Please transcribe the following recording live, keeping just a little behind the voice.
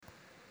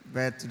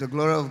But to the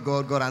glory of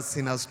God, God has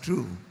seen us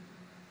through.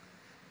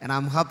 And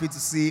I'm happy to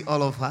see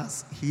all of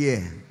us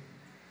here.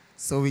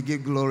 So we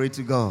give glory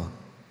to God.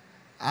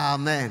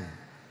 Amen.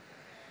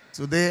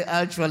 Today,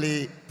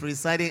 actually,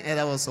 presiding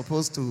elder was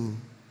supposed to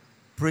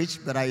preach,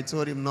 but I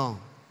told him no.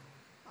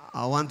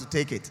 I want to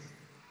take it.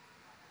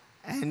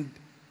 And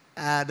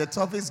the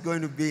topic is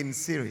going to be in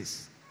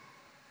series.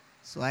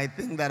 So I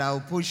think that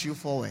I'll push you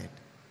forward.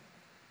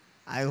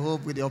 I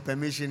hope with your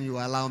permission you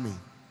allow me.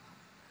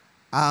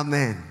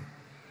 Amen.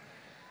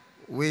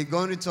 We're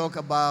going to talk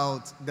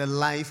about the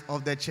life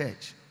of the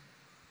church.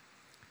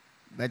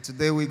 But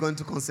today we're going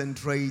to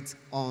concentrate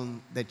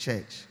on the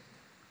church.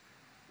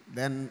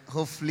 Then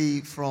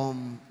hopefully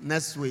from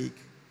next week,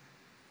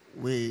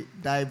 we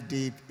dive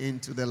deep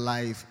into the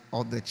life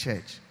of the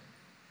church.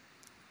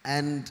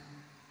 And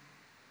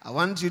I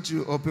want you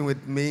to open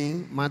with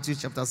me Matthew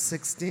chapter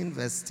 16,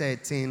 verse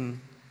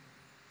 13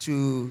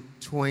 to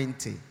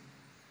 20.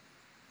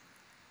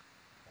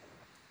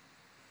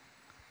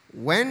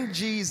 When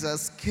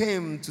Jesus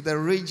came to the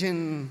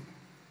region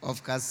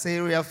of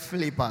Caesarea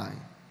Philippi,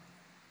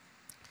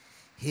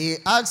 he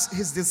asked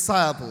his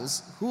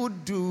disciples, "Who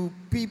do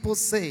people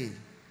say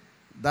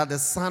that the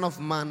Son of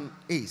Man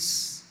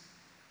is?"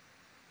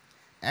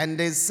 And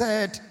they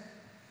said,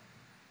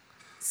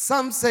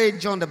 "Some say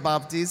John the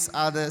Baptist,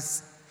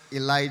 others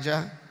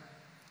Elijah,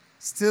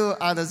 still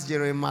others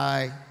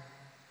Jeremiah,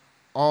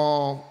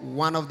 or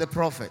one of the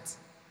prophets."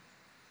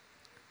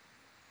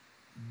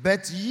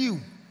 "But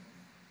you,"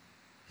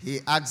 he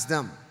asked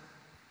them,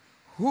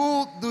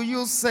 "who do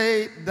you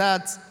say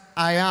that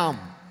I am?"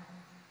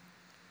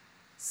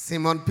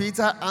 Simon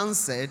Peter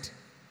answered,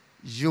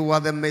 "You are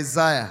the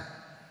Messiah,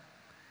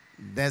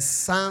 the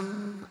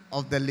Son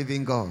of the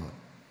living God."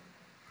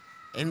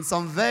 In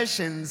some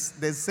versions,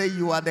 they say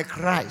you are the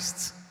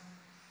Christ,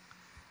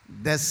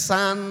 the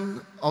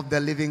Son of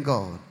the living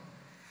God.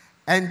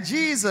 And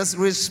Jesus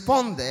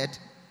responded,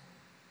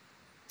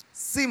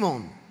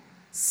 "Simon,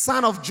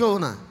 son of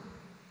Jonah,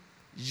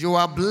 you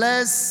are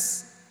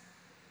blessed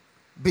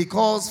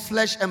because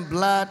flesh and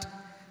blood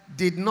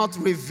did not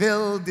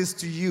reveal this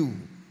to you,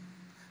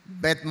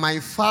 but my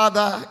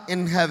Father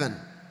in heaven.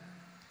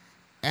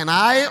 And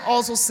I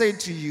also say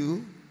to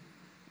you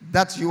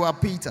that you are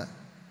Peter,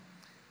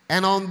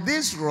 and on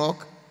this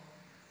rock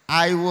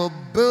I will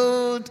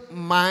build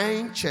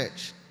my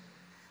church,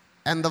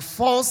 and the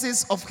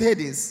forces of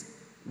Hades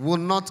will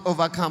not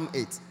overcome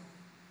it.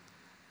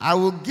 I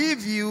will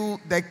give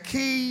you the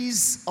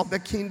keys of the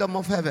kingdom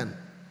of heaven.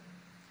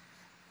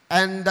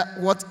 And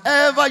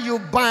whatever you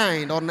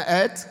bind on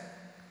earth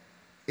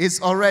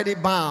is already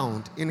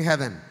bound in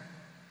heaven.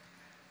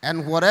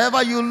 And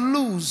whatever you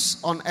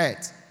loose on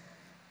earth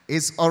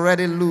is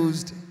already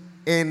loosed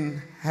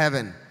in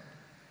heaven."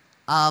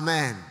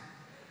 Amen.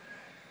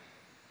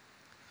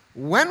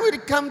 When we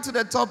come to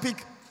the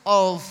topic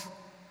of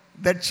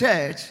the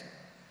church,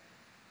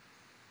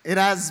 it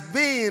has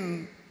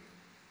been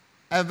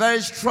a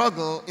very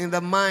struggle in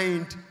the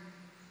mind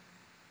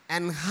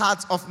and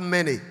heart of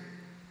many.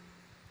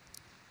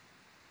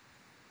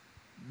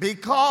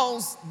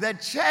 Because the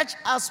church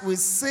as we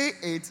see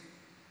it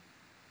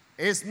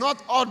is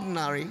not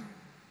ordinary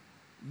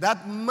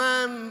that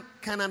man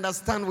can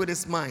understand with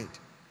his mind.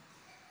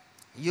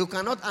 You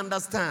cannot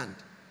understand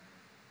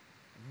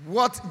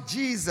what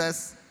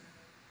Jesus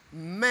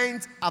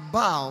meant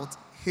about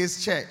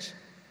his church.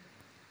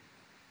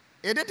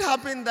 It did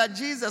happen that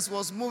Jesus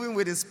was moving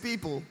with his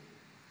people,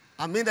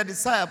 the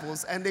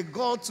disciples, and they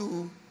go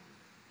to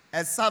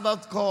a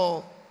suburb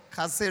called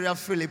Caesarea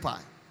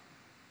Philippi.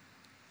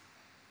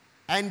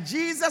 And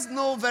Jesus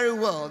knew very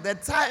well the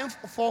time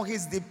for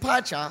his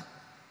departure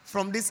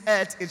from this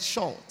earth is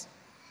short.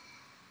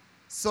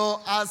 So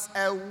as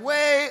a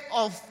way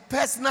of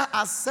personal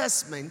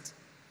assessment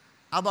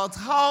about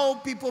how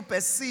people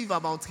perceive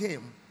about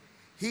him,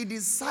 he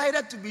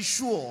decided to be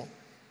sure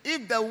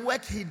if the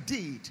work he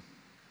did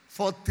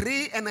for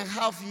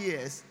 3.5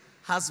 years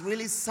has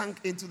really sunk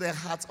into the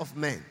hearts of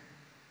men.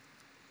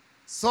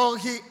 So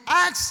he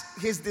asked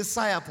his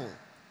disciple,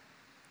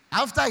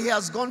 after he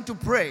has gone to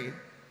pray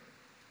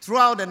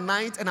throughout the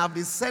night and have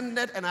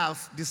descended and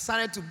have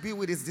decided to be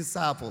with his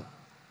disciple,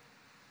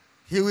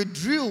 he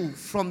withdrew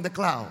from the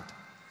cloud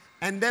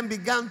and then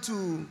began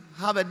to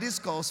have a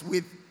discourse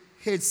with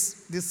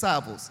his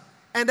disciples.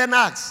 And then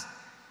asked,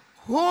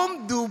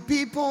 "Whom do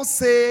people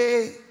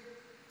say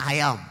I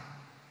am?"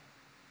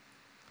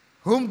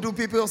 Whom do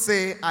people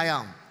say I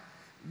am?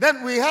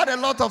 Then we had a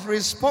lot of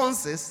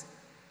responses,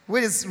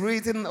 which is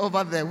written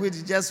over there, which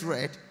you just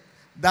read,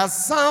 that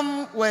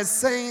some were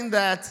saying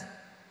that,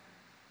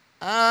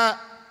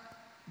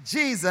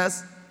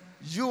 "Jesus,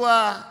 you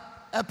are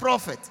a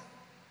prophet."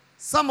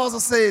 Some also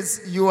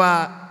says you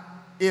are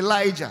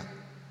Elijah.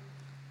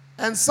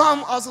 And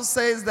some also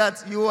says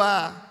that you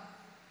are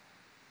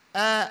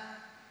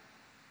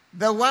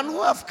the one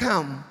who have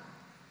come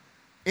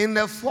in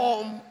the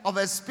form of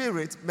a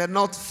spirit, but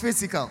not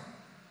physical.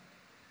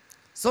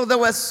 So there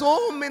were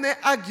so many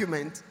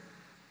arguments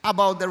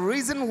about the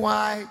reason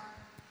why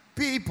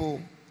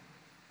people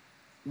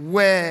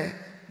were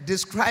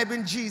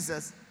describing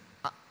Jesus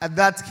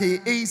that he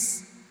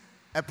is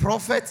a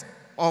prophet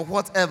or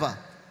whatever.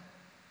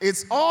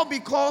 It's all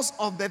because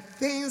of the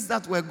things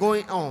that were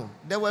going on.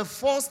 There were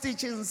false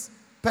teachings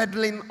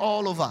peddling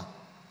all over.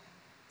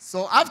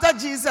 So after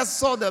Jesus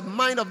saw the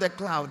mind of the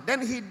cloud,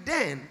 then he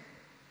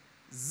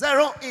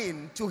zeroed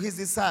in to his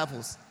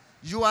disciples.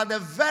 You are the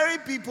very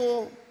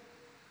people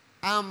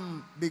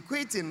I'm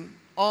bequeathing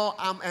or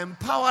I'm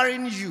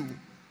empowering you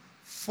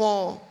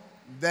for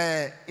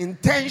the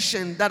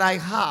intention that I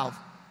have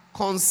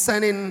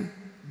concerning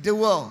the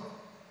world.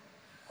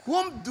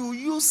 Whom do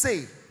you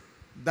say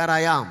that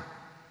I am?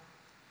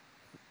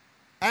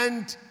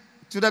 And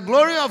to the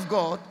glory of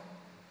God,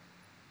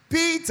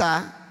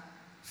 Peter,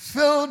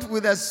 filled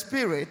with the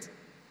Spirit,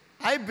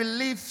 I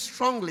believe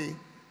strongly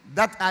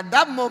that at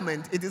that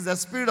moment it is the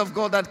Spirit of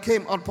God that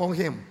came upon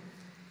him.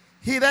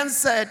 He then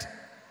said,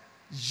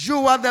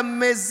 "You are the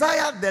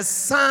Messiah, the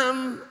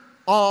Son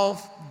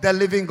of the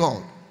living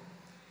God."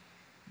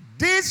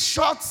 This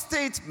short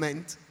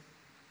statement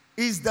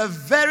is the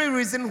very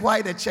reason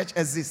why the church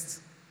exists.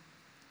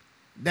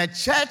 The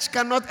church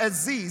cannot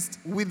exist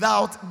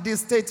without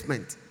this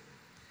statement.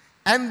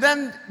 And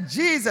then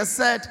Jesus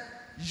said,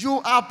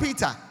 "You are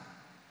Peter."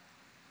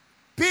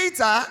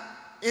 Peter,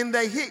 in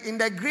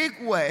the Greek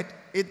word,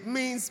 it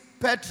means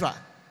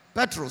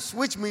Petros,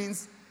 which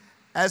means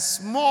a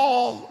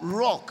small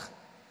rock.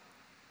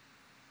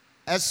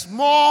 A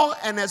small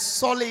and a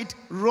solid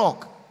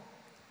rock.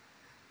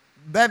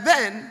 But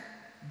then,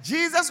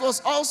 Jesus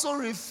was also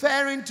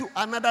referring to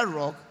another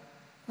rock,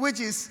 which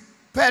is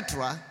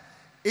Petra.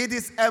 It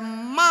is a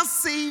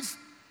massive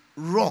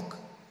rock.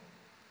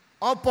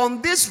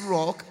 Upon this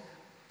rock,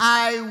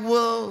 I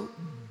will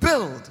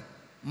build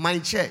my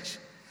church,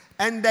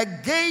 and the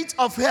gate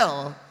of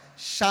hell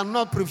shall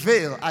not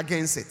prevail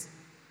against it.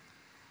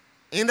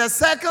 In the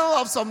circle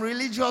of some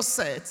religious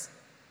sects,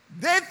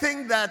 they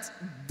think that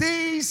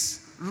this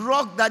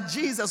rock that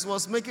Jesus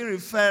was making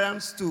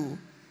reference to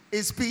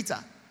is Peter,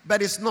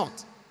 but it's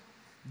not.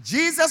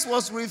 Jesus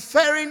was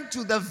referring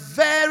to the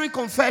very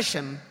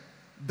confession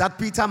that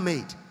Peter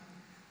made,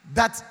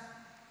 that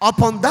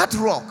upon that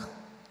rock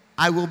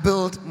I will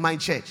build my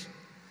church.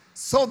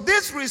 So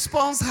this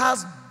response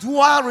has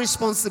dual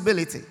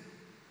responsibility.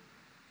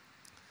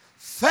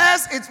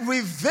 First, it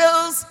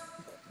reveals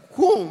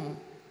whom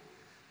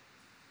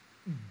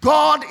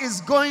God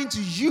is going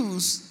to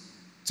use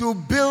to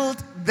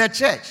build the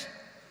church,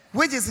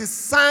 which is his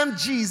son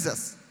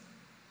Jesus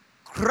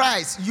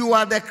Christ. You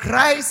are the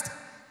Christ,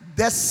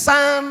 the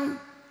Son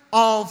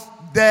of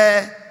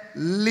the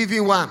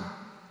living one.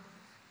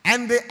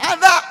 And the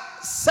other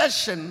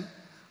section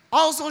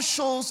also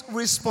shows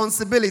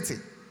responsibility.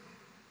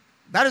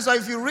 That is why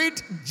if you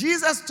read,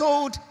 Jesus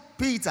told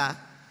Peter,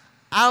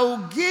 "I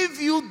will give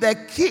you the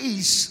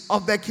keys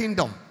of the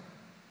kingdom."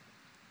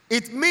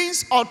 It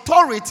means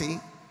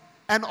authority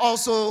and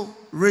also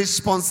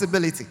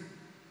responsibility.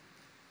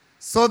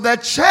 So the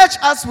church,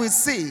 as we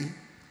see,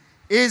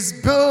 is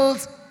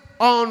built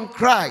on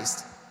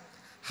Christ.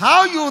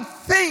 How you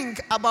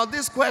think about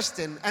this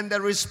question and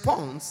the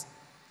response,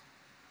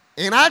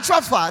 in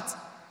actual fact,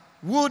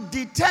 would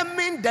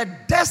determine the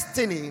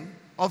destiny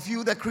of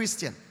you, the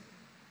Christian.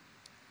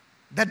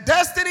 The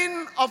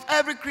destiny of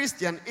every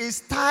Christian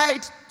is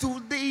tied to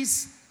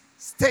this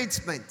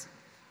statement: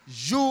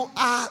 you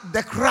are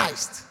the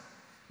Christ,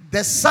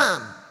 the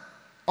Son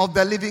of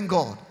the living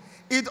God.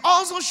 It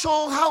also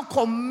shows how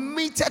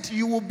committed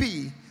you will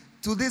be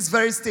to this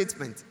very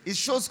statement. It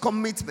shows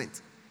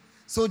commitment.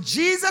 So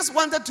Jesus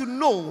wanted to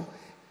know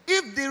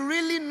if they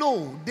really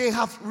know, they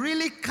have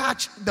really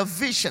catch the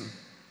vision.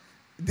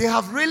 They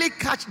have really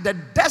catch the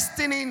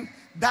destiny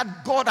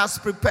that God has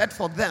prepared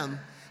for them.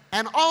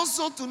 And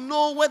also to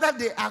know whether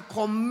they are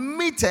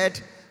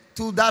committed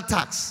to that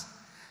task.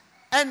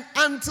 And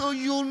until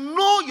you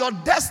know your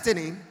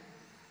destiny,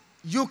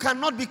 you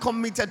cannot be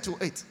committed to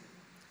it.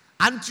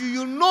 Until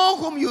you know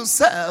whom you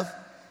serve,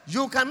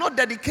 you cannot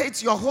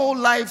dedicate your whole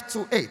life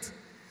to it.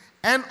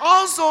 And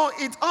also,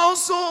 it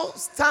also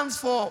stands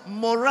for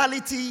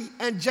morality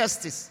and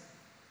justice.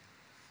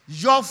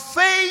 Your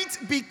faith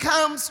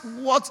becomes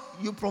what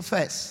you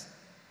profess.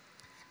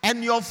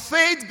 And your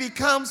faith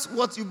becomes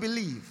what you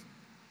believe.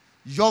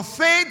 Your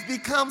faith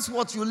becomes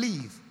what you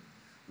live.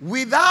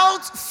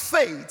 Without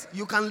faith,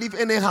 you can live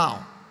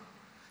anyhow.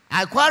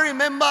 I quite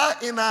remember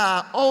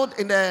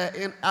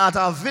at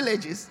our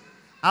villages,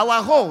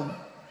 our home,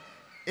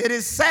 it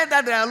is said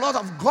that there are a lot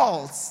of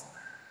gourds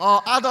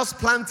or others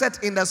planted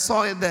in the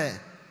soil there.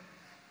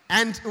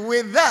 And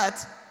with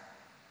that,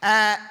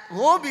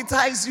 woe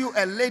betides you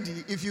a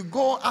lady if you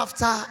go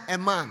after a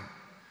man.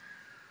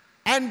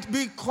 And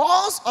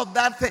because of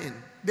that thing,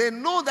 they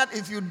know that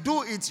if you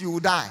do it, you will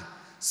die.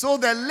 So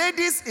the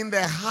ladies in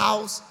the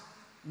house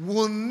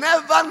will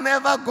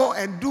never go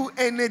and do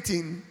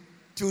anything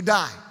to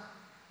die.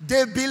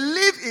 They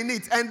believe in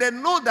it, and they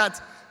know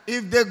that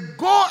if they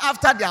go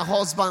after their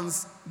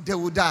husbands, they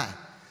will die.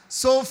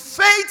 So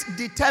faith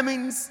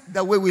determines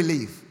the way we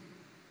live.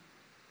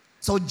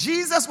 So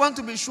Jesus wants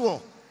to be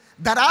sure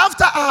that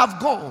after I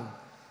have gone,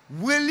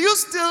 will you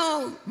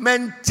still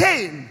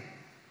maintain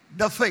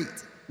the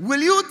faith?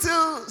 Will you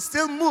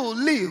still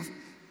live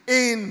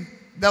in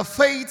the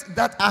faith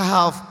that I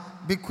have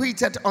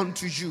bequeathed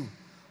unto you?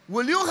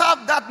 Will you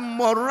have that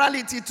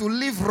morality to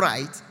live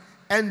right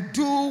and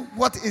do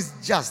what is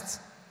just?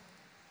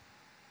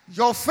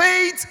 Your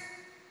faith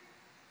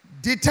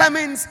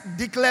determines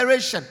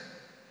declaration,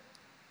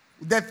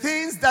 the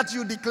things that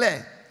you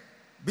declare,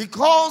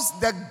 because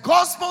the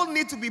gospel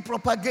needs to be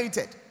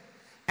propagated.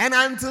 And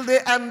until they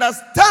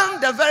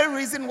understand the very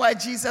reason why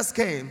Jesus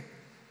came,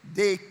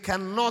 they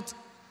cannot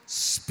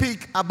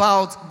speak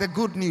about the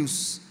good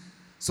news.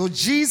 So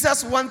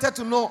Jesus wanted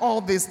to know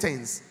all these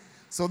things.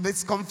 So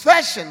this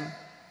confession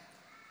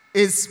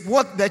is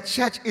what the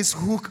church is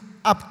hooked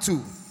up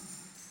to.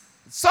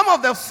 Some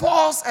of the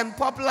false and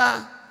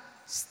popular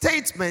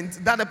statements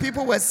that the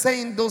people were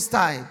saying those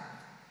times,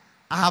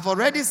 I have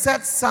already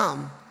said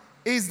some,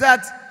 is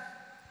that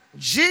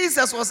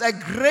Jesus was a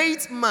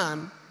great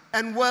man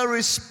and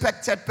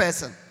well-respected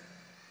person.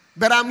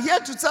 But I'm here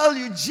to tell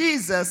you,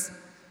 Jesus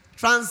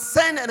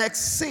transcends and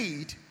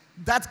exceeds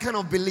that kind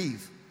of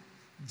belief.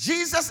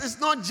 Jesus is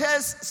not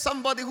just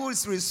somebody who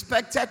is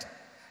respected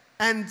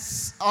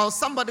or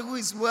somebody who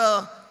is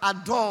well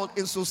adored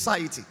in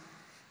society.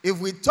 If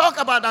we talk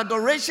about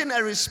adoration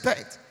and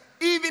respect,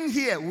 even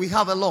here we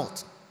have a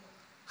lot.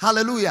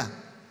 Hallelujah.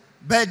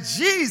 But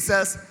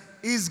Jesus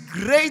is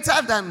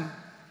greater than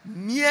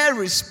mere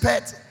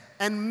respect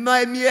and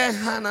mere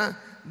honor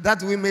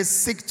that we may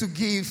seek to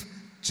give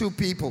to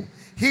people.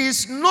 He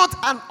is not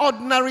an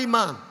ordinary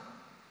man.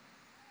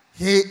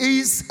 He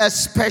is a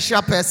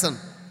special person.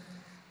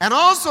 And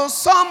also,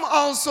 some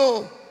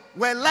also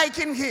were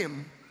liking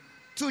him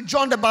to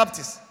John the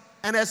Baptist,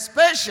 and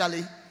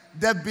especially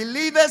the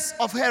believers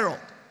of Herod.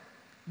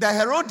 The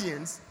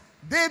Herodians,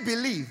 they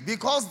believe,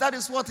 because that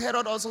is what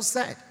Herod also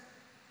said.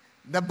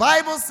 The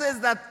Bible says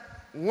that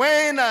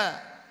when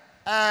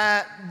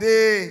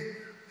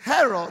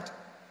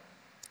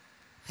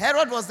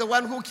Herod was the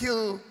one who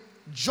killed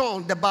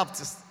John the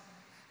Baptist.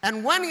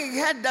 And when he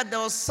heard that there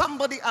was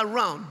somebody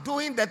around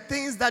doing the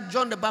things that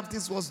John the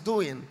Baptist was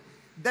doing,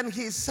 then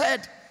he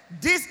said,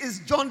 this is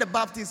John the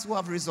Baptist who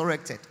have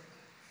resurrected.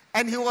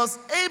 And he was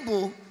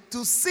able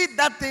to seed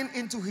that thing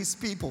into his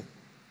people.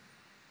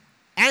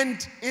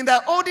 And in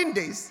the olden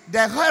days,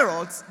 the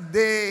Herods,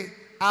 they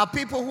are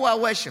people who are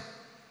worshipped.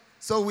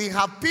 So we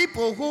have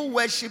people who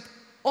worship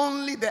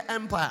only the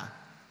empire,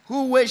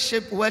 who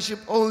worship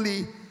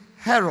only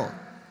Herod.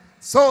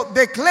 So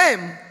they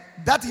claim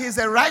that he is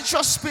a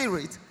righteous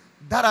spirit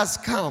that has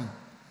come,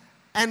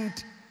 and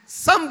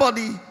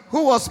somebody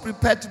who was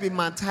prepared to be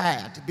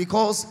martyred,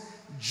 because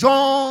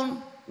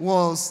John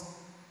was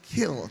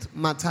killed,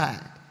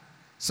 martyred.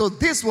 So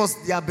this was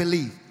their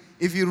belief.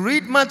 If you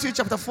read Matthew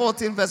chapter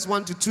 14, verse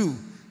 1 to 2,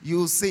 you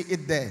will see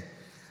it there.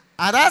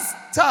 At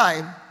that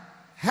time,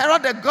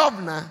 Herod the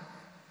governor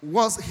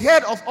was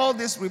heard of all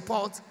these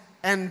reports,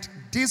 and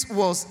this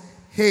was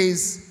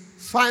his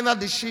final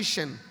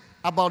decision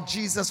about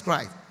Jesus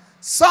Christ.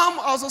 Some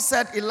also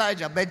said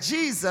Elijah, but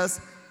Jesus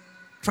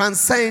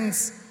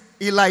transcends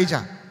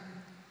Elijah.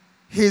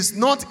 He's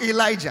not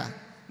Elijah.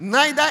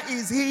 Neither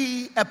is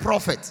he a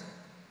prophet.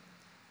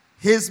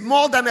 He's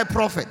more than a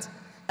prophet.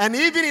 And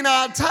even in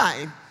our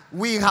time,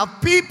 we have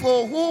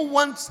people who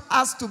want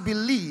us to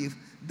believe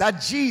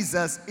that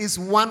Jesus is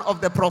one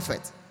of the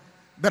prophets.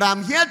 But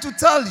I'm here to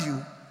tell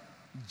you,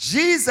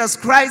 Jesus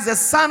Christ, the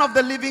Son of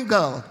the living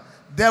God,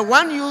 the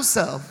one you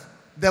serve,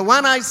 the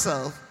one I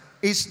serve,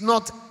 is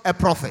not a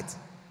prophet.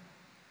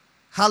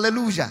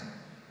 Hallelujah.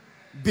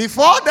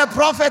 Before the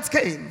prophet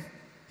came,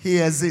 he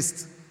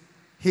exists.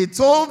 He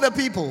told the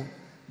people,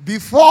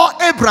 before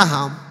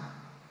Abraham,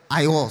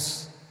 I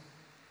was.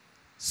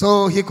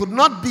 So he could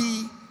not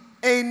be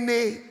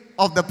any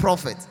of the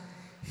prophets.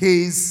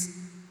 He is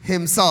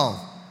himself.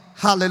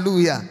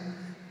 Hallelujah.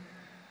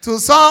 To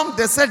some,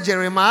 they said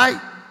Jeremiah.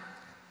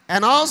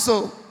 And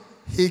also,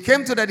 he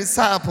came to the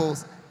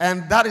disciples,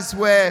 and that is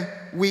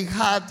where we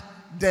had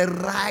the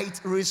right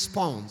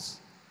response.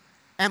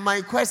 And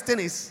my question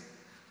is,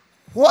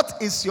 what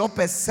is your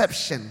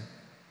perception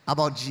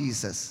about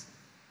Jesus?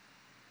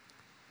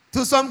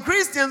 To some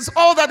Christians,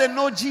 all that they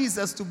know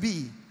Jesus to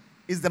be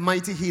is the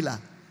mighty healer.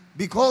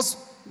 Because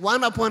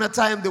one upon a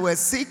time they were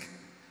sick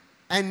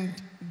and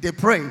they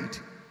prayed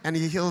and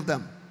he healed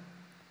them.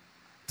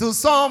 To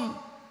some,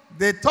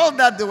 they thought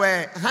that they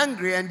were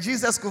hungry and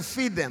Jesus could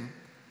feed them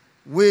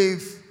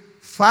with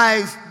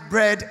 5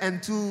 bread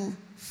and 2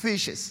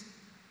 fishes.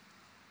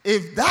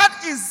 If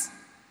that is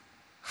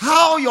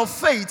how your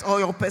faith or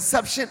your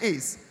perception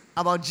is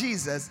about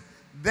Jesus,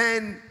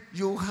 then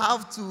you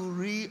have to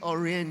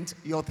reorient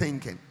your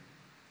thinking.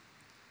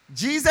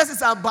 Jesus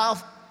is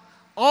above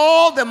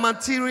all the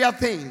material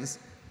things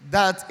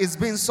that is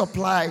being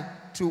supplied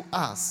to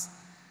us.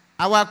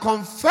 Our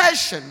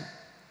confession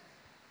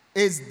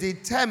is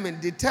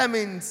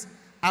determines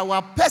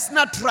our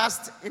personal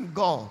trust in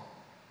God.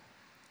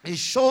 It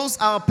shows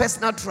our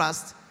personal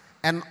trust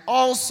and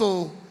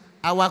also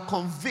our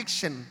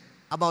conviction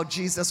about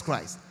Jesus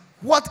Christ.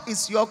 What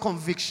is your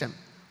conviction?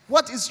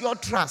 What is your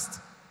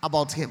trust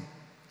about him?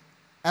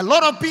 A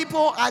lot of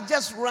people are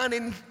just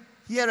running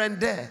here and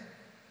there,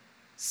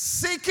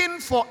 seeking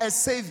for a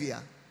savior,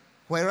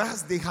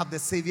 whereas they have the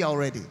savior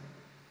already.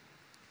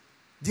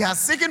 They are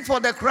seeking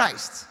for the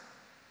Christ.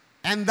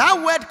 And that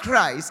word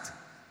Christ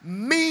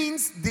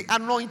means the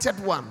anointed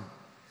one.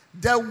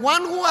 The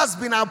one who has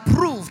been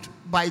approved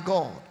by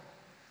God.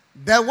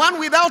 The one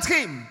without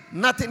him,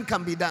 nothing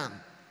can be done.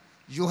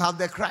 You have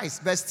the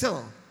Christ, but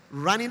still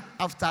running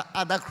after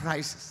other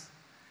Christs.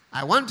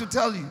 I want to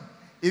tell you,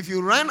 if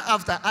you run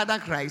after other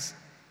Christs,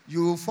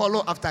 you will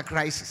follow after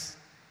crisis.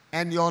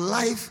 And your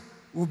life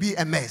will be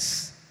a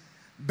mess.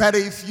 But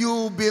if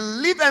you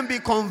believe and be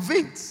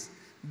convinced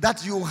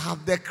that you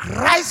have the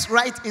Christ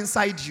right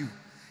inside you,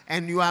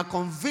 and you are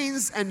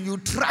convinced and you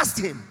trust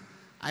him,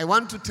 I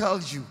want to tell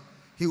you,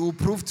 he will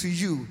prove to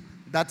you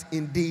that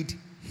indeed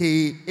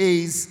he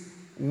is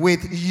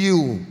with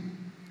you.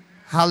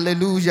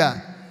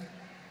 Hallelujah.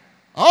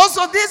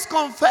 Also, this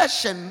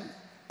confession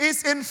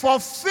is in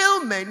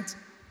fulfillment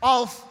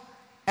of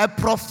a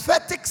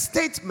prophetic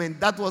statement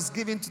that was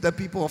given to the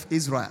people of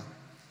Israel.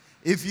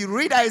 If you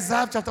read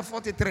Isaiah chapter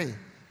 43,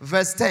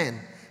 verse 10,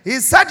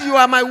 he said, "You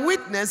are my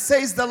witness,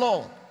 says the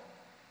Lord,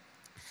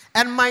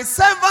 and my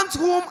servant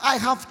whom I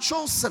have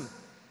chosen,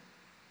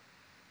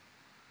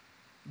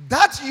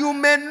 that you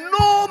may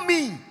know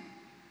me."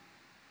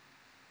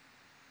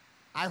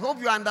 I hope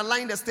you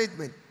underline the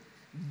statement.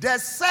 The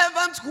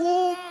servant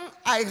whom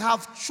I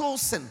have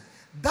chosen,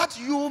 that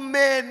you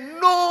may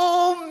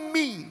know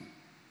me.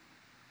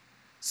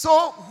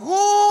 So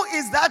who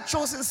is that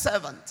chosen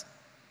servant?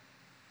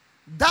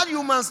 That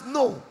you must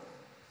know.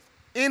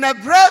 In a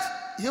breath,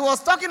 he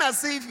was talking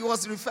as if he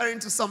was referring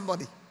to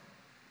somebody.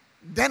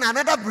 Then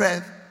another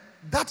breath,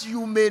 that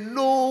you may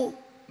know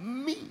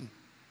me.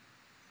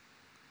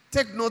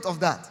 Take note of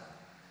that.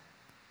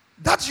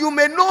 That you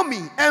may know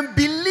me and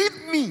believe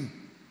me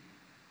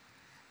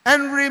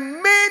and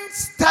remain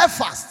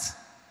steadfast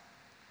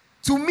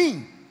to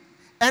me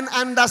and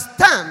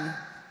understand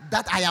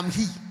that I am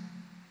he.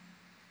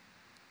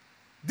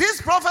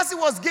 This prophecy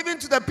was given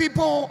to the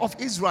people of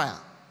Israel,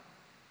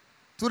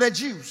 to the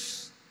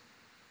Jews,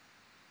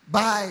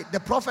 by the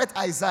prophet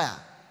Isaiah.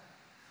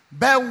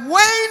 But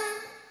when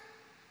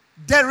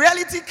the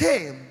reality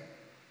came,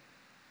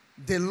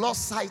 they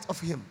lost sight of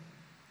him.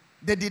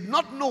 They did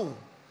not know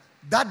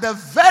that the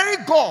very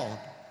God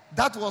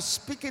that was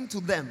speaking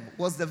to them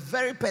was the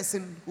very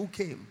person who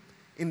came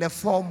in the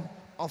form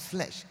of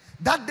flesh.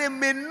 That they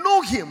may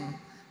know him,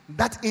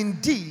 that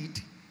indeed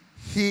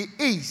he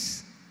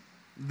is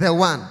the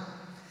one.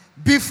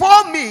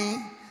 Before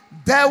me,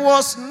 there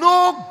was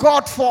no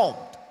God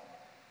formed.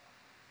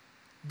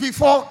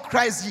 Before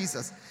Christ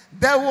Jesus,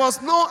 there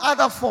was no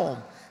other form.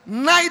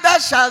 Neither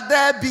shall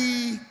there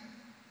be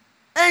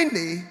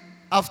any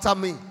after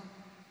me.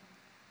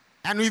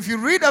 And if you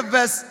read a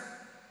verse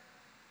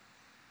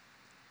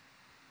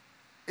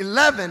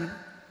 11,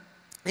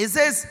 it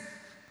says,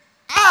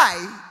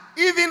 I,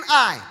 even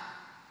I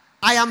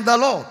am the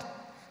Lord,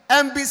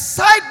 and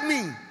beside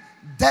me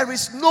there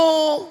is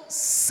no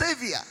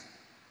Savior.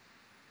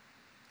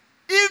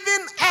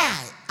 Even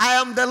I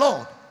am the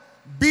Lord.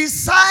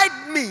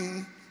 Beside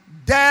me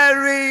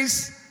there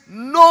is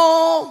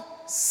no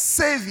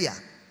Savior.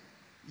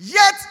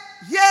 Yet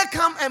here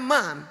come a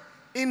man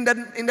in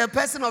the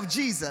person of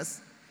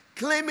Jesus,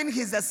 claiming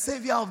he's the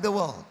Savior of the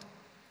world.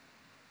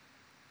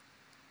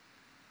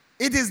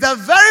 It is the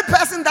very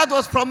person that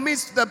was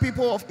promised to the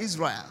people of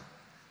Israel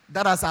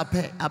that has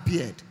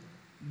appeared.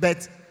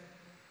 But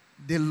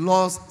they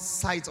lost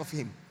sight of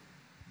him.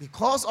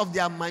 Because of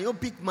their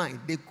myopic mind,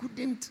 they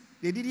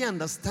didn't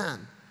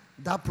understand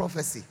that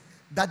prophecy.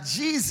 That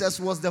Jesus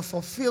was the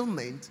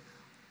fulfillment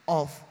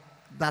of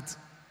that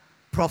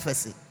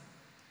prophecy.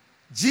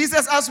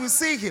 Jesus, as we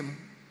see him,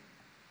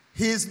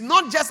 he is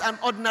not just an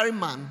ordinary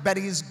man, but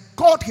he is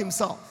God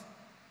himself.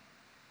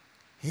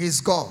 He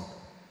is God.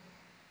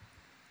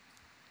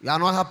 You are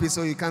not happy,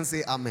 so you can't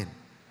say amen.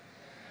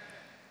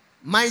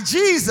 My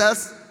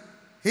Jesus,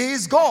 he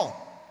is God.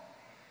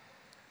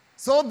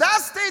 So that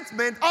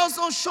statement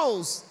also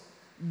shows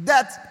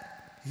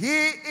that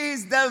he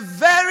is the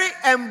very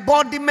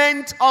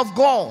embodiment of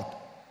God.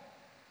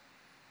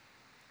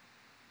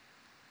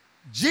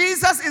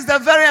 Jesus is the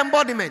very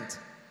embodiment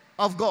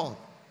of God.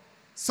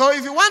 So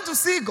if you want to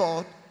see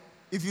God,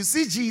 if you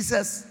see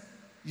Jesus,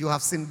 you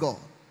have seen God.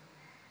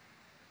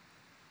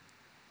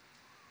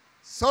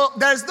 So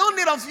there's no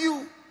need of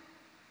you,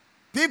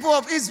 people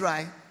of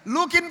Israel,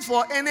 looking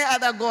for any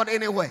other God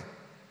anywhere.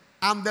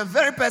 I'm the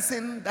very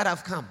person that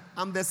have come.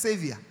 I'm the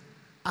Savior.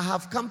 I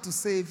have come to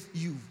save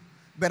you.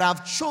 But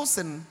I've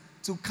chosen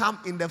to come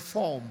in the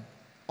form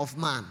of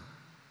man.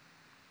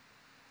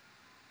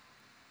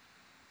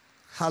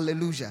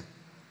 Hallelujah.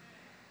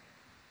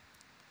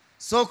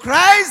 So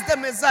Christ the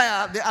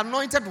Messiah, the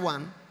anointed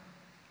one,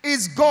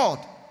 is God.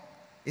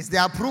 Is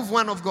the approved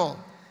one of God.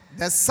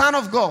 The Son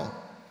of God.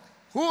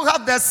 Who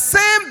have the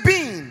same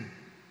being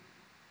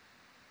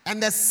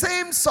and the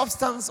same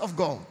substance of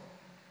God.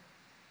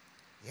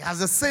 He has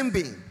the same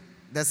being,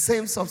 the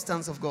same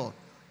substance of God.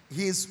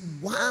 He is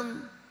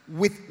one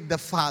with the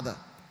Father.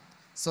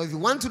 So if you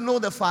want to know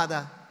the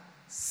Father,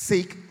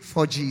 seek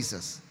for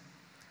Jesus.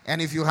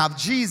 And if you have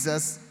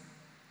Jesus,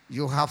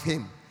 you have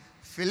him.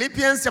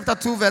 Philippians chapter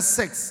 2 verse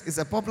 6 is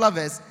a popular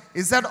verse.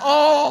 It said,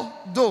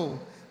 although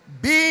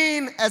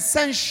being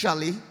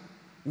essentially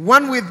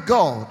one with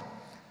God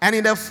and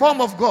in the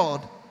form of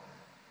God,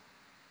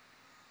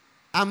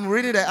 I'm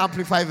reading the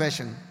Amplified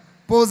version,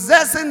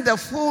 possessing the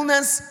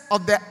fullness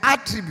of the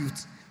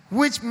attributes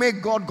which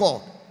make God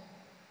God.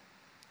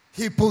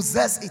 He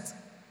possessed it.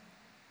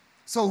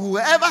 So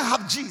whoever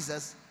have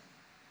Jesus,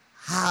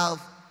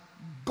 have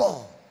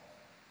God.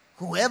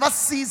 Whoever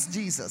sees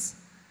Jesus,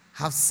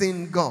 have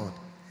seen God.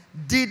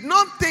 Did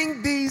not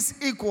think these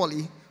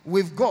equally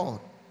with God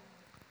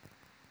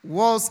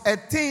was a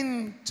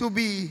thing to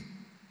be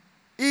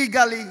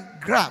eagerly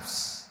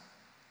grasped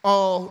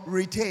or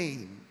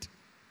retained.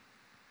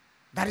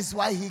 That is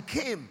why he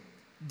came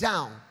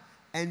down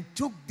and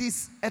took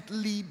this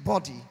earthly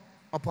body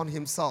upon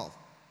himself.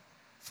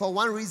 For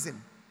one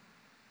reason,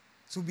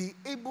 to be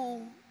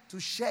able to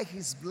shed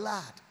his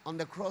blood on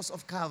the cross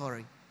of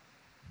Calvary,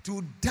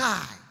 to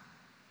die,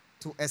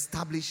 to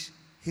establish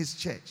his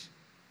church.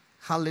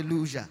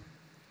 Hallelujah.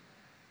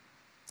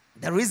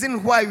 The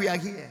reason why we are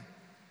here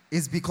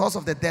is because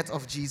of the death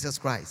of Jesus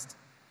Christ.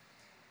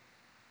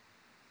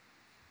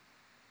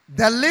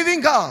 The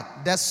living God,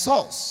 the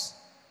source,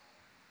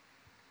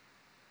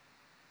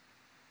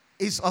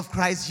 is of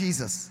Christ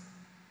Jesus.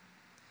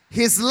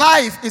 His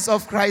life is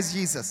of Christ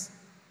Jesus.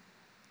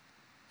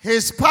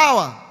 His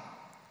power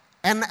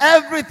and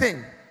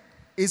everything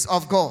is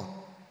of God.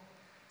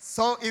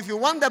 So if you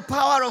want the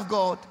power of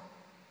God,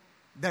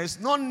 there is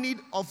no need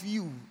of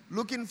you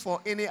looking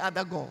for any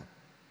other God.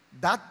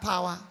 That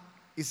power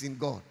is in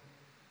God.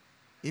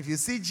 If you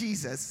see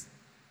Jesus,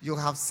 you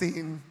have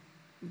seen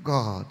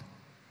God.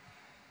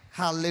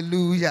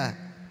 Hallelujah.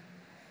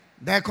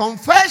 The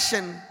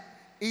confession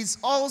is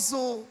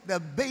also the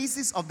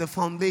basis of the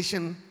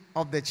foundation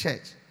of the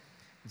church.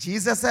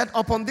 Jesus said,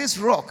 upon this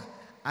rock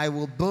I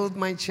will build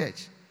my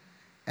church,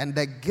 and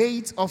the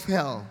gates of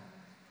hell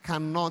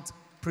cannot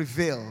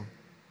prevail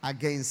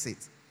against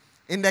it.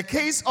 In the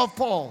case of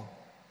Paul,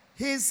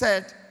 he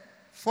said,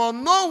 for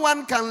no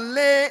one can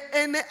lay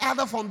any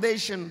other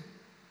foundation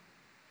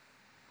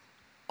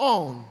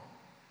on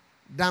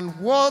than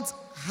what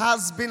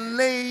has been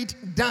laid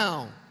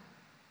down.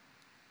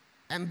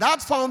 And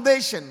that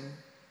foundation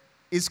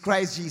is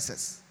Christ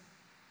Jesus.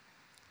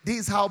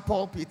 This is how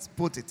Paul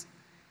put it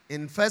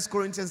in 1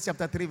 Corinthians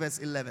chapter 3 verse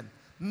 11.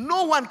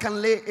 No one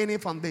can lay any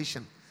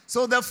foundation.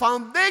 So the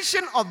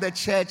foundation of the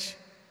church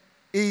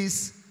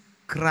is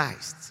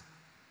Christ.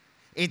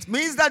 It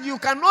means that you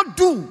cannot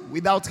do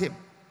without him.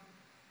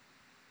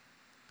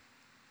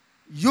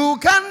 You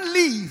can't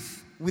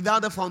live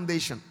without the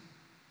foundation.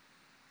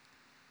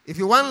 If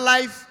you want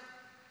life,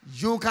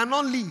 you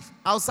cannot live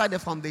outside the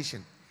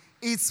foundation.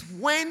 It's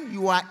when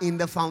you are in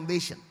the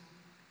foundation.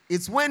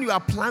 It's when you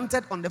are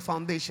planted on the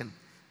foundation.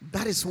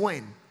 That is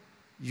when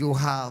you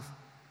have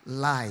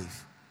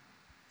life.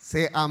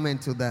 Say amen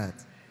to that.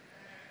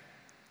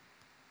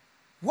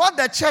 What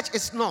the church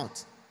is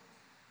not.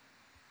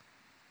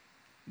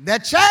 The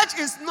church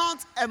is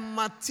not a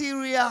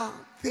material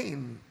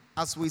thing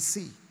as we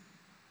see.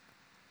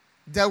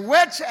 The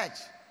word church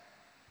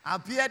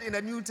appeared in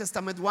the New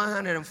Testament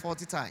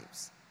 140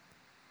 times.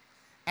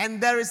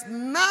 And there is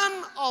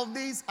none of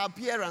these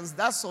appearances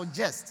that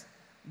suggest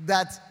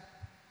that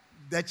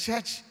the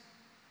church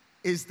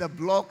is the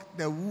block,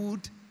 the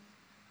wood,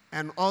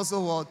 and also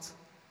what?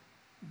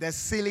 The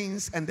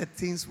ceilings and the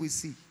things we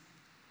see.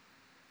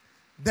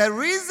 The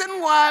reason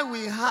why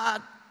we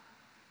had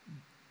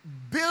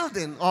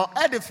building or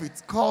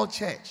edifice called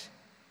church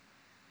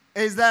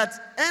is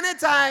that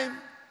anytime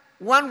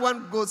one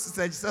goes to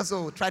church,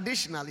 so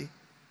traditionally,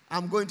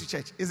 I'm going to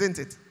church, isn't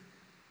it?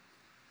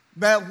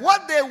 But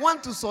what they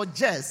want to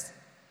suggest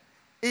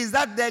is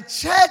that the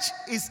church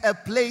is a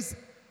place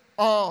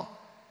or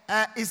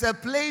is a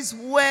place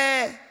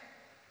where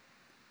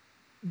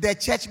the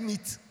church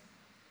meets.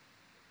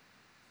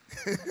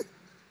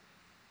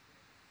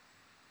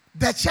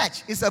 The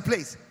church is a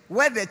place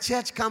where the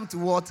church come to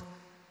what?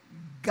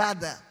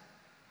 Gather.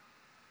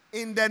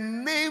 In the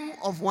name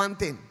of one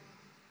thing.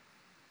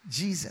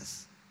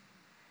 Jesus.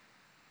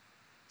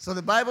 So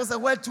the Bible says,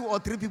 where 2 or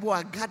 3 people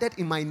are gathered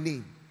in my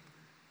name,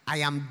 I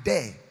am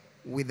there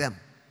with them.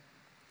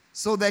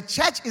 So the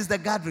church is the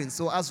gathering.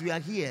 So as we are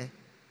here,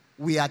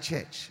 we are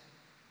church.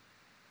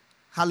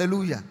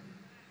 Hallelujah.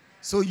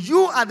 So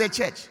you are the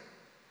church.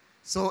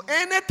 So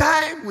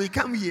anytime we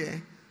come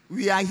here,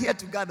 we are here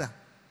together.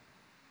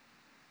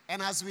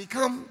 And as we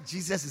come,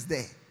 Jesus is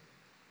there.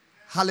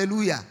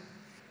 Hallelujah.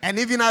 And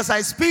even as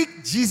I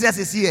speak, Jesus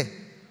is here.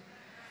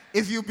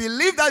 If you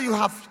believe that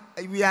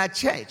we are a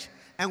church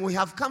and we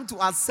have come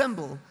to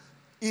assemble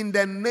in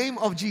the name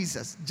of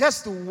Jesus,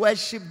 just to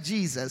worship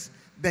Jesus,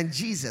 then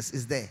Jesus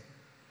is there.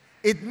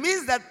 It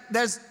means that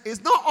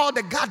it's not all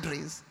the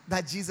gatherings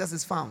that Jesus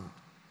is found.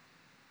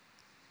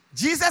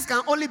 Jesus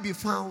can only be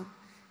found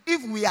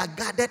if we are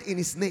gathered in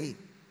his name.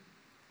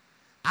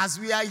 As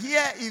we are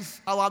here,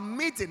 if our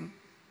meeting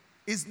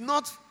is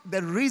not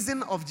the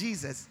reason of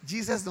Jesus,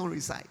 Jesus don't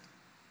reside.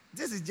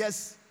 This is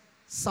just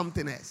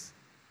something else.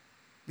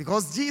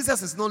 Because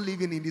Jesus is not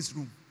living in this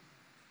room.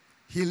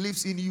 He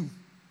lives in you.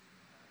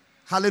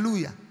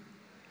 Hallelujah.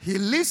 He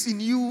lives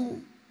in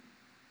you,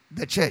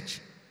 the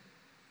church.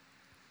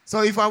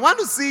 So if I want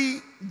to see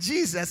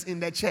Jesus in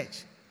the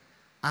church,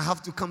 I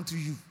have to come to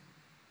you.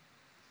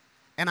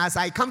 And as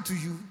I come to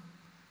you,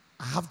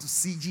 I have to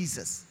see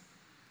Jesus.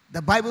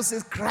 The Bible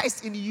says,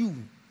 Christ in you,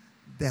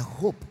 the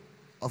hope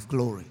of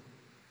glory.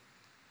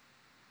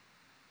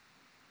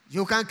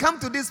 You can come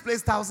to this place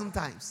 1,000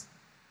 times,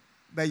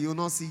 but you will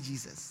not see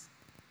Jesus.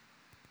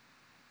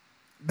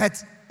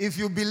 But if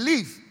you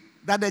believe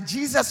that the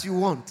Jesus you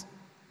want,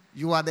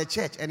 you are the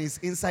church and it's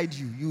inside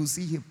you, you will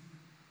see him.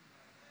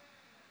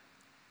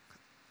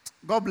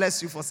 God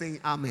bless you for saying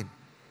amen.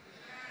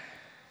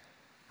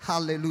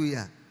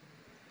 Hallelujah.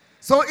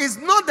 So it's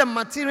not the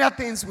material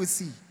things we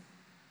see.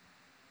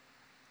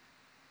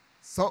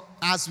 So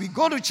as we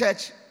go to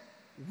church,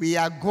 we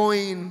are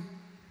going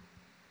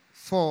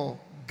for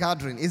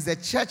gathering. It's the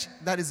church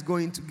that is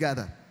going to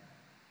gather.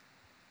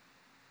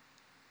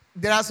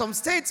 There are some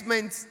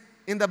statements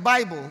in the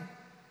Bible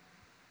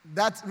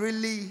that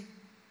really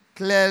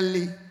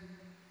clearly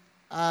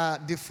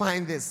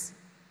define this.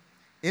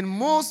 In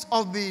most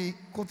of the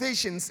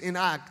quotations in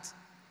Acts,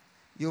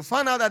 you'll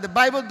find out that the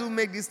Bible do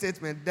make this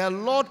statement: the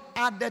Lord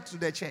added to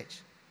the church.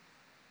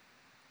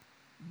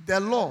 The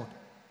Lord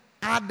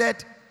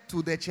added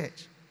to the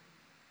church.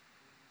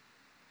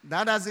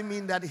 That doesn't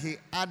mean that he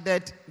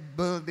added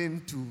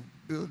building to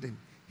building.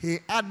 He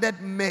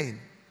added men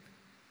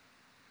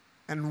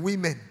and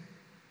women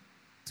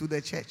to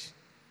the church.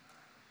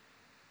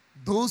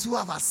 Those who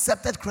have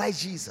accepted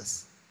Christ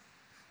Jesus,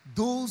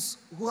 those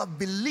who have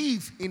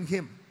believed in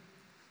him,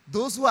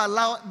 those who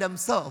allow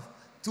themselves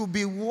to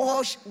be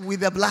washed with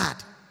the blood,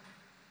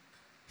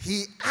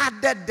 he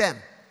added them.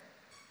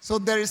 So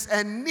there is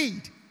a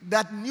need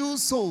that new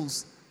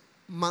souls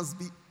must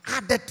be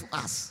added to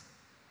us.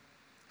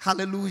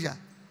 Hallelujah.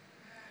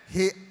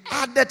 He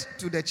added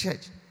to the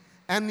church.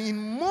 And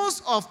in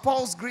most of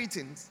Paul's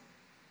greetings,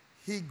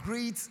 he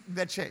greets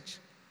the church.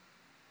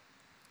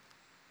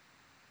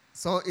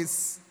 So it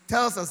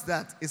tells us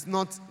that it's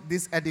not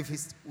this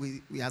edifice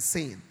we are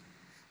saying.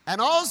 And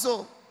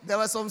also, there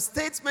were some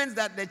statements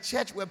that the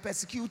church were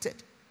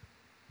persecuted.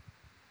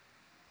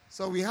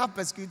 So we have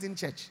persecuting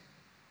church.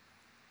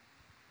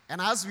 And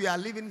as we are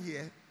living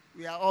here,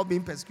 we are all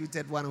being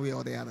persecuted one way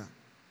or the other.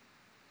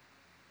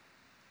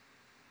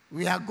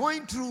 We are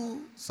going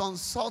through some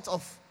sort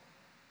of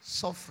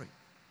suffering,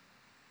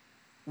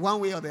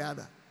 one way or the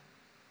other.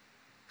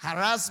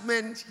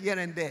 Harassment here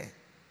and there.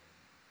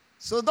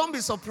 So don't be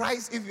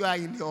surprised if you are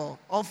in your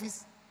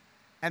office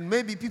and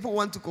maybe people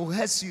want to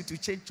coerce you to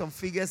change some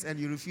figures and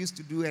you refuse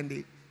to do, and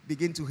they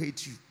begin to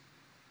hate you.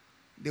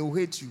 They will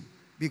hate you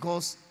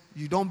because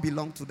you don't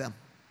belong to them.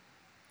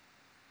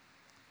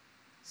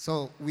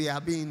 So we are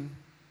being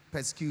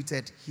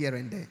persecuted here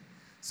and there.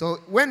 So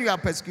when you are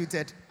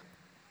persecuted,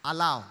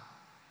 allow.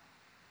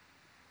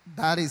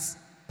 That is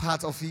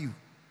part of you.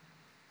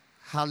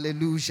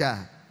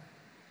 Hallelujah.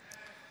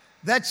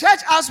 The church,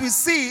 as we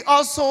see,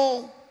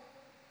 also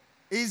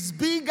is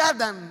bigger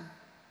than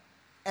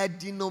a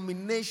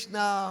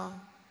denominational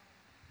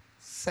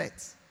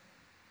set.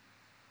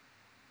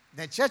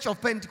 The Church of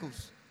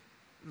Pentecost,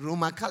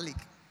 Roman Catholic,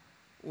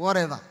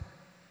 whatever.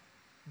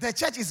 The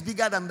church is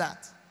bigger than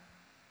that.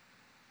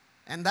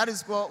 And that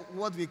is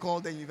what we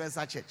call the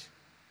universal church.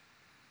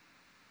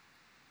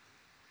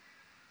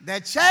 The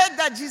church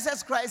that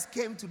Jesus Christ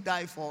came to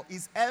die for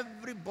is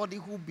everybody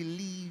who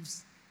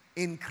believes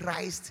in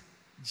Christ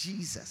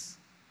Jesus.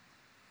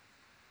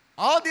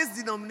 All these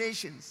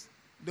denominations,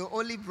 they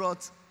only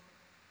brought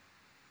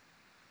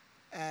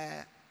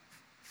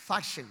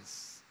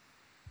factions,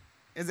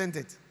 isn't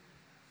it?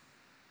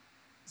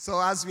 So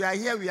as we are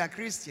here, we are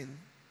Christian.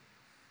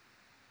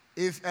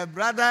 If a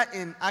brother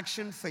in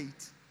Action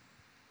Faith,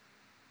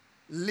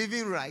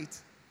 living right,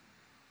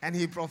 and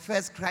he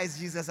professes Christ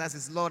Jesus as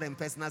his Lord and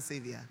personal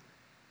Savior,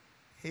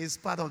 he is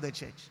part of the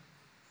church.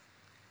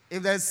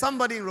 If there is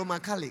somebody in Roman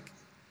Catholic,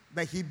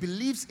 but he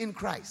believes in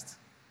Christ,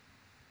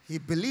 he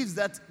believes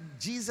that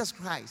Jesus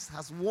Christ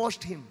has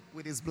washed him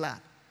with his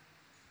blood,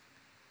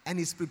 and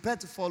is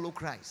prepared to follow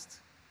Christ,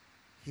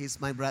 he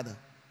is my brother.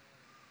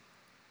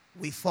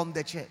 We form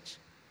the church.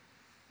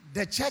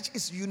 The church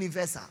is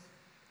universal.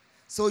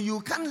 So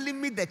you can't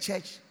limit the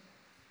church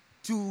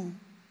to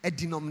a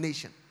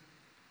denomination.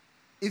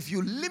 If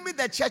you limit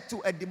the church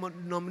to a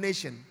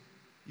denomination,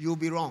 you'll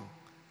be wrong.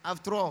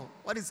 After all,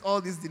 what is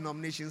all these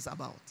denominations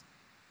about?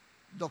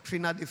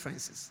 Doctrinal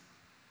differences.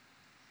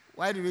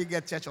 Why did we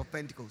get Church of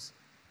Pentecost?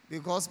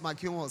 Because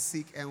McKeown was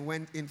sick and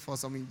went in for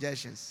some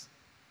injections.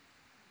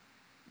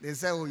 They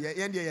said, oh, yeah,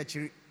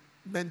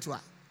 Bentua.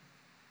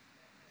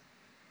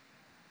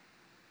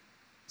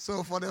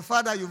 So for the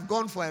father, you've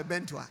gone for a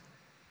Bentua.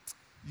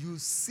 You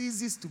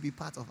cease to be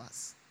part of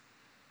us.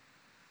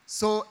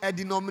 So a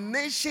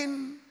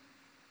denomination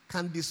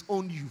can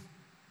disown you,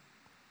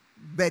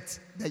 but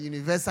the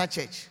universal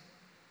church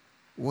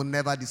will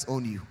never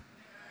disown you.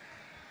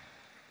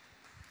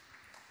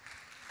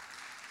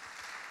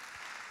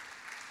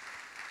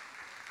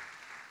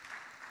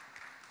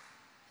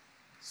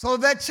 So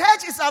the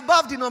church is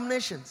above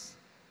denominations.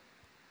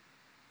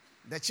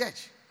 The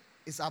church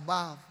is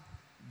above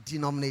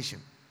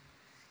denomination.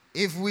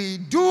 If we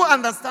do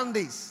understand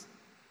this,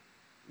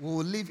 we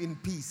will live in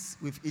peace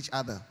with each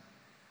other.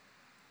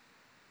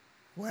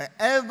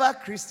 Wherever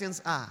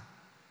Christians are,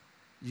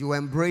 you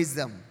embrace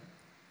them.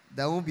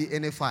 There won't be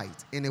any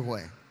fight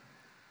anywhere.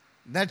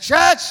 The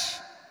church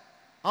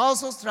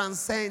also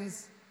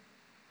transcends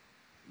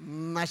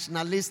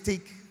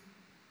nationalistic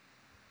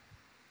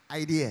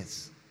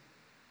ideas.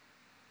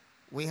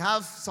 We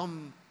have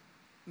some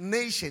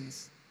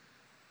nations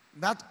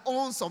that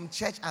own some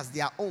church as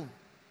their own.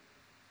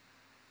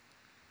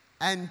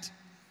 And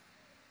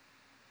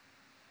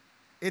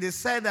it is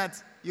said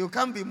that you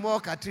can't be more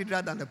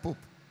cathedral than the Pope.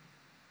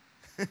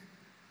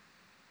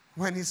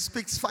 When he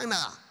speaks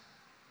final,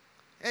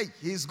 hey,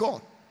 he's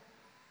God.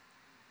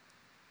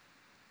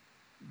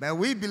 But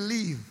we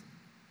believe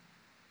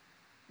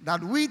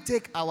that we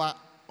take our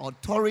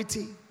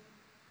authority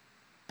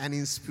and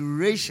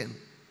inspiration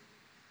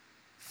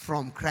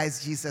from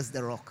Christ Jesus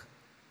the Rock.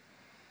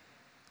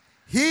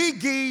 He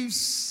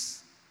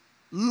gives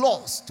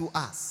laws to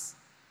us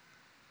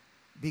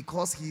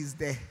because he is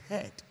the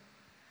head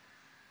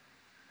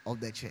of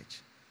the church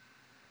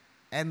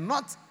and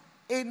not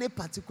any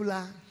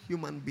particular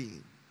human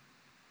being.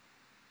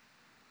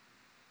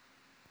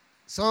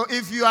 So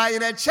if you are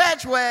in a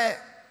church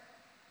where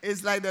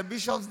it's like the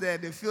bishops there,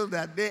 they feel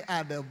that they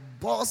are the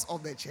boss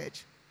of the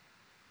church,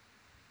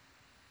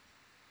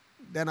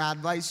 then I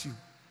advise you,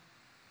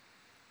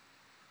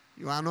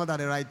 you are not at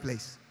the right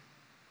place.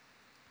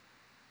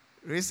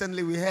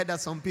 Recently we heard that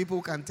some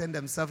people can turn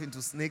themselves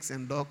into snakes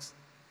and dogs,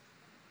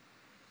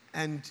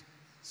 and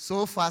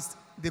so fast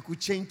they could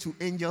change to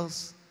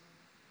angels.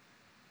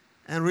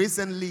 And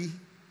recently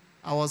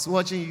I was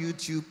watching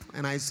YouTube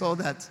and I saw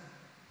that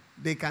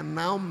they can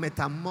now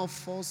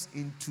metamorphose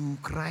into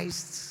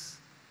Christ,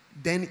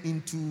 then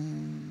into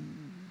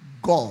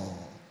God.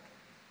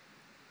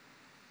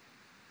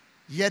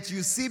 Yet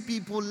you see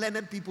people,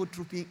 learned people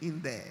trooping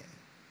in there.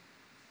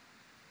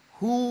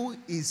 Who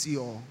is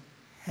your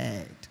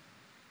head?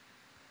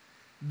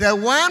 The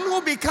one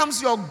who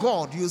becomes your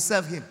God, you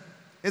serve him,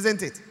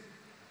 isn't it?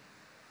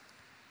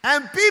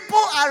 And people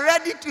are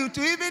ready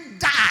to even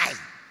die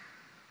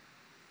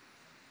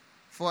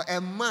for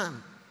a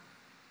man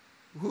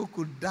who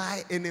could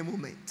die any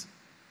moment.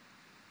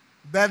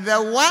 But the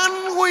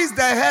one who is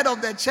the head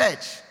of the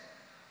church,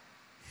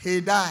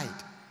 he died,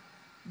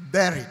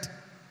 buried.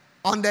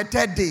 On the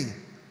third day,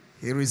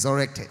 he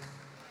resurrected.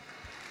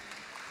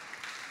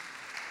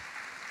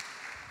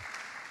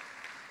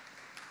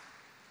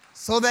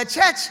 So the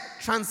church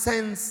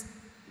transcends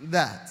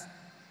that.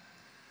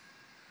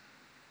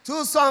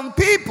 To some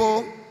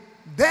people,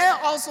 they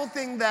also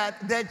think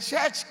that the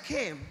church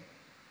came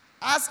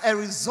as a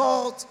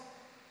result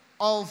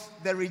of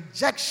the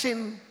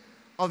rejection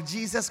of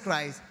Jesus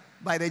Christ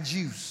by the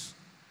Jews.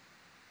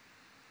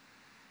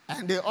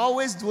 And they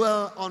always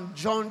dwell on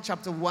John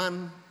chapter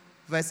 1,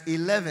 verse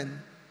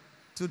 11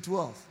 to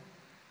 12.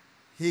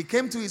 He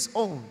came to his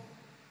own,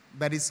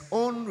 but his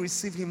own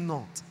received him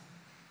not.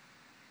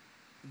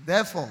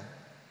 Therefore,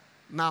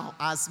 now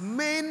as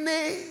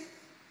many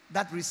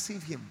that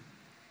receive him,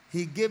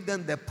 he gave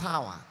them the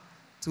power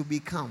to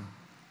become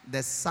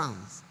the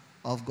sons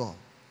of God.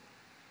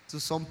 To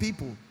some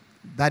people,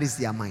 that is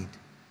their mind.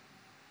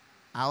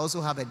 I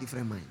also have a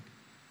different mind.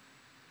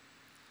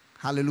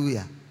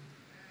 Hallelujah.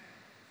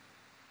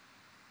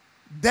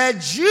 The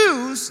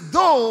Jews,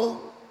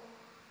 though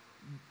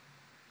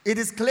it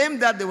is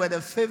claimed that they were the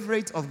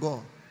favorite of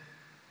God,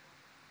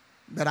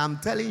 but I'm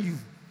telling you,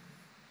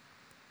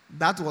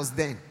 that was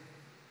then.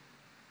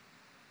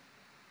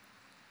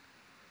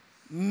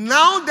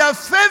 Now the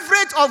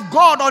favorite of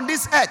God on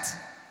this earth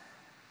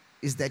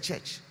is the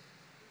church.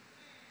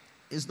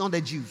 It's not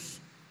the Jews.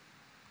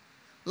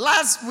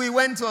 Last we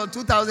went to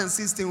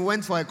 2016, we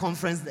went for a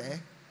conference there.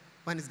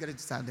 When it's getting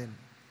to start, then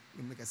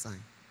you make a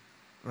sign.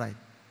 Right.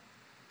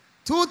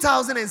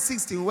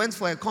 2016, we went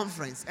for a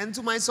conference, and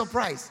to my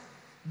surprise,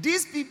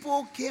 these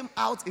people came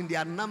out in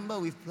their number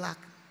with plaque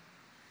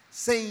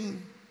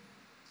saying,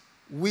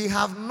 we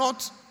have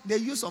not, they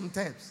use some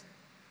terms,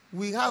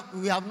 we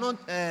have not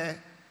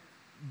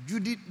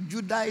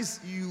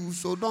Judaized you,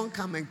 so don't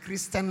come and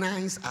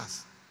Christianize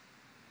us.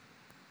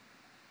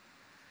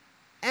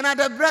 And at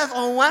the breath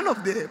on one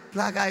of the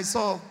plaque I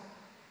saw,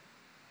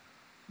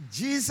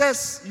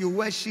 Jesus you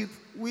worship,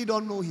 we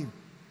don't know him.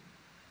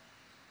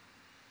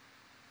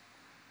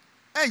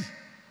 Hey,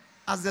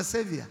 as the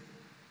Savior.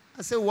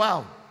 I say,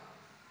 wow.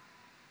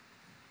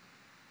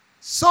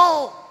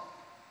 So,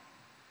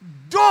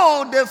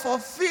 though they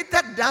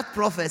forfeited that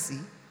prophecy,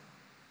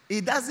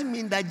 it doesn't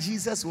mean that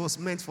Jesus was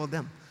meant for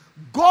them.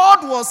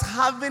 God was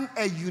having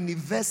a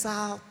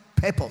universal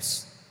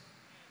purpose.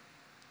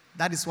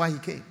 That is why he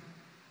came.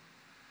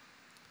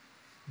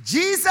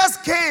 Jesus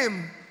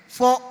came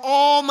for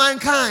all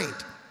mankind.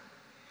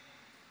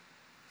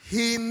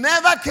 He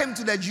never came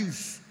to the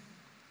Jews.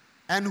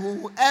 And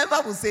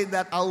whoever will say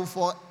that, I will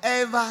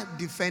forever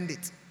defend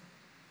it.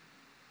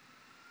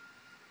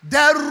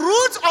 The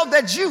root of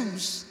the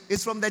Jews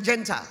is from the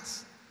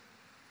Gentiles.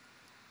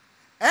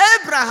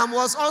 Abraham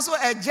was also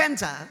a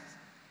Gentile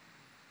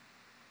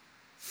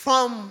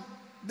from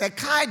the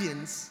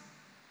Chaldeans,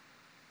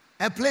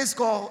 a place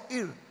called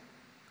Ur.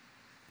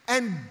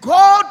 And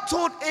God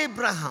told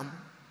Abraham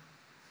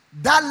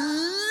that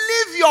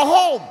leave your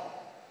home,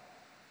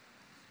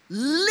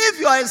 leave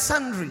your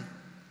assembly,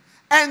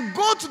 and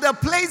go to the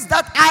place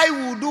that I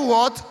will do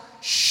what?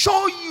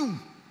 Show you.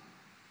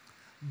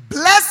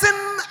 Blessing,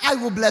 I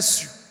will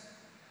bless you.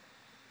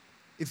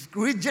 If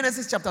you read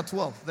Genesis chapter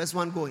 12, verse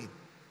 1 going.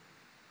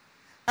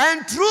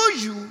 And through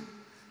you,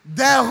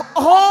 the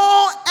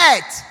whole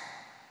earth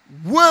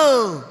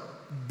will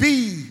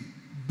be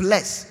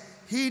blessed.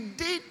 He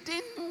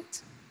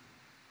didn't,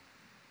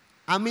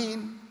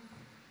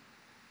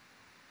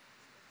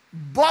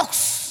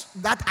 box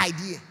that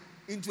idea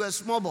into a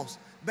small box.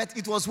 But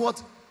it was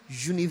what?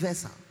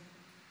 Universal.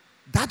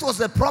 That was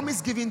the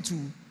promise given to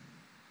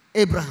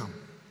Abraham.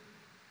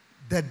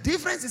 The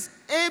difference is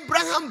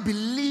Abraham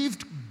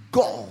believed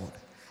God,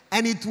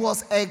 and it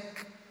was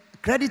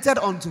credited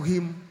unto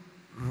him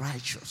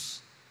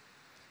righteous.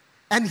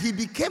 And he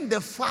became the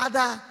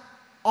father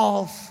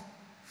of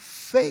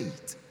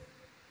faith.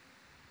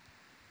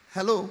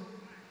 Hello?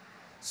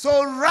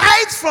 So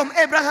right from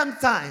Abraham's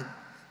time,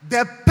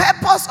 the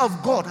purpose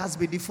of God has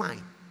been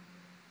defined.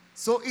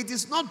 So it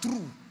is not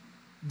true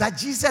that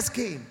Jesus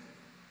came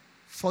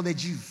for the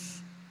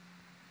Jews.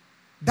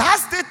 That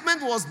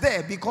statement was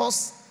there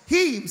because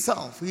he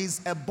himself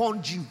is a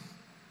born Jew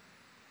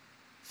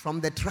from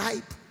the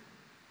tribe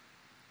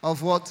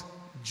of what?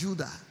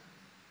 Judah.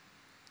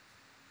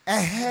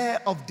 A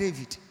heir of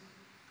David.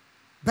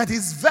 But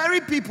his very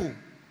people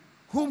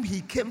whom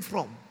he came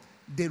from,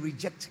 they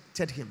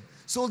rejected him.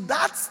 So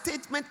that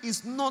statement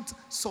is not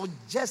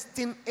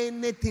suggesting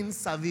anything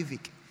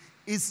salvific.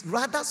 It's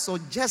rather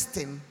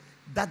suggesting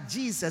that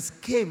Jesus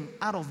came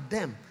out of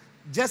them.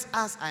 Just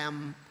as I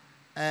am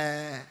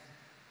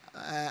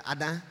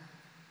Adam.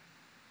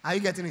 Are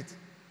you getting it?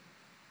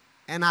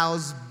 And I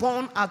was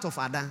born out of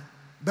Adam,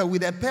 but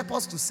with a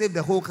purpose to save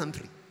the whole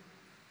country.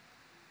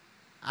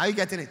 Are you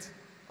getting it?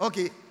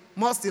 Okay,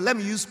 mostly let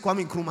me use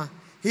Kwame Nkrumah.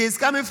 He is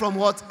coming from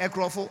what?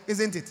 Ekrofo,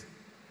 isn't it?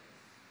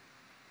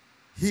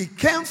 He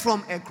came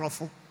from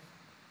Ekrofo,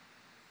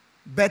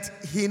 but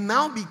he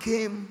now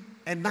became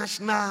a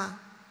national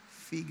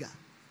figure.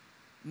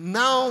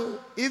 Now,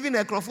 even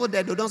Ekrofo,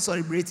 they don't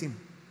celebrate him.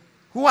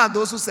 Who are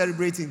those who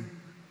celebrate him?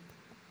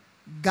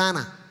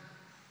 Ghana.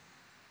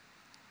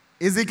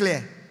 Is it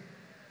clear?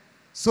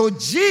 So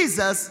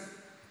Jesus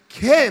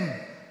came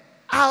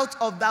out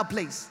of that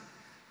place.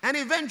 And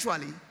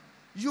eventually,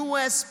 you will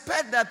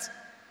expect that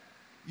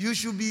you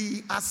should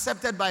be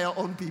accepted by your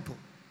own people.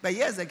 But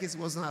yes, the case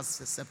was not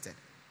accepted.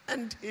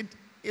 And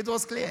it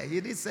was clear,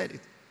 he did say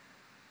it,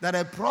 that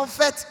a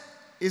prophet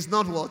is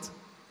not what?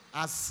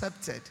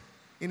 Accepted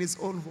in his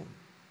own home.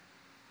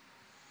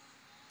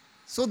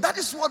 So that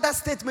is what that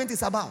statement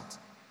is about.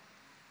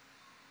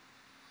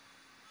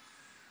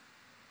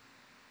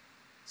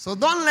 So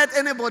don't let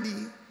anybody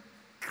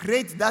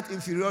create that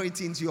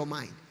inferiority into your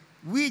mind.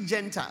 We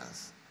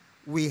Gentiles,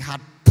 we had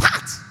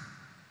part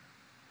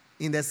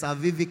in the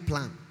salvific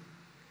plan.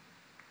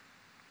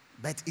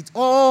 But it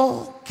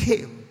all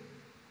came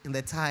in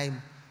the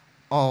time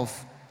of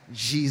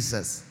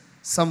Jesus.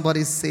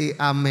 Somebody say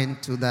amen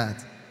to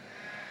that.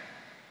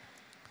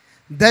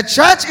 The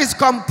church is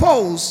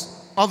composed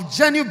of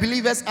genuine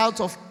believers out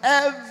of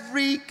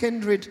every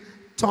kindred,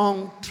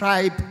 tongue,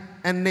 tribe,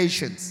 and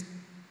nations.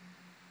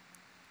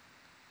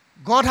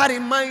 God had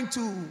in mind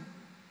to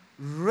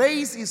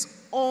raise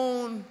his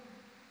own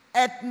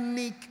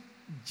ethnic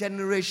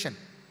generation.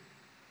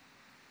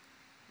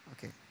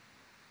 Okay,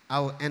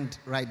 I will end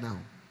right now.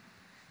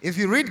 If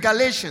you read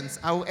Galatians,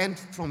 I will end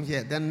from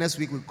here. Then next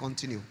week we'll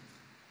continue.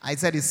 I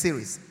said it's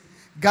series.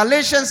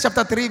 Galatians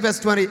chapter 3 verse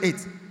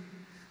 28.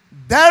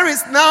 There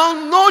is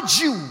now no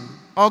Jew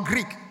or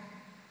Greek,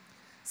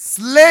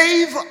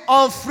 slave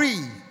or free,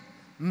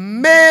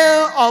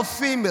 male or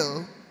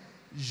female.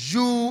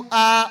 You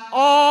are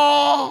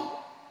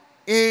all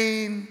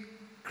in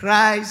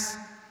Christ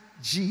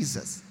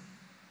Jesus.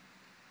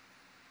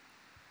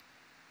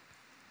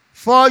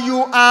 For you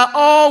are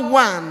all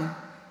one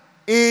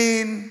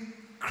in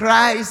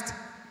Christ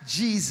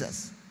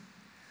Jesus.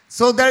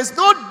 So there is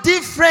no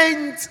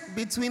difference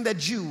between the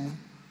Jew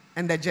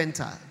and the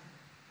Gentile.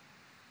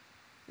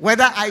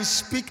 Whether I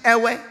speak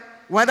Ewe,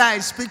 whether I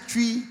speak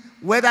Twi,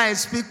 whether I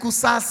speak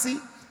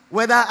Kusasi,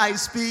 whether I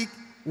speak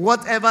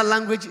whatever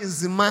language in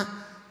Zima,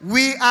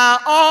 we are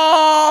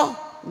all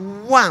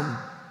one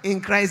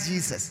in Christ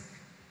Jesus.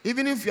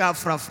 Even if you are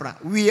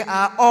Frafra, we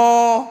are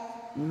all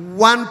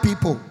one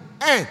people.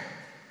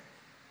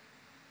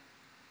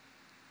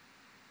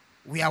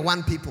 We are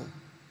one people.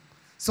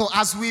 So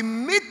as we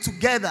meet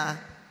together,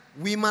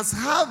 we must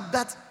have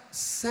that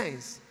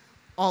sense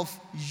of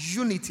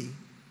unity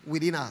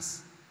within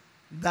us,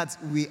 that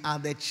we are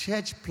the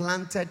church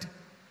planted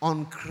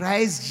on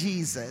Christ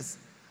Jesus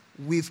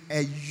with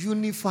a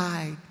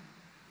unified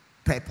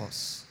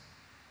purpose.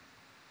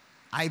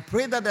 I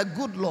pray that the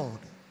good Lord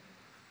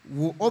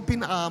will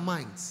open our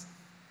minds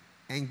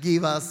and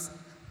give us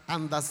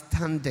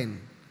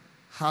understanding.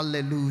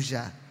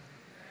 Hallelujah.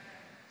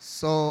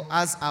 So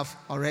as I've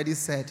already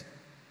said,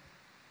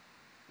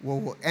 we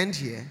will end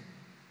here,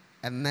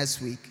 and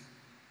next week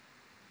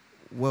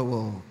we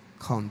will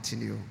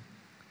continue.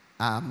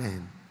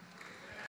 Amen.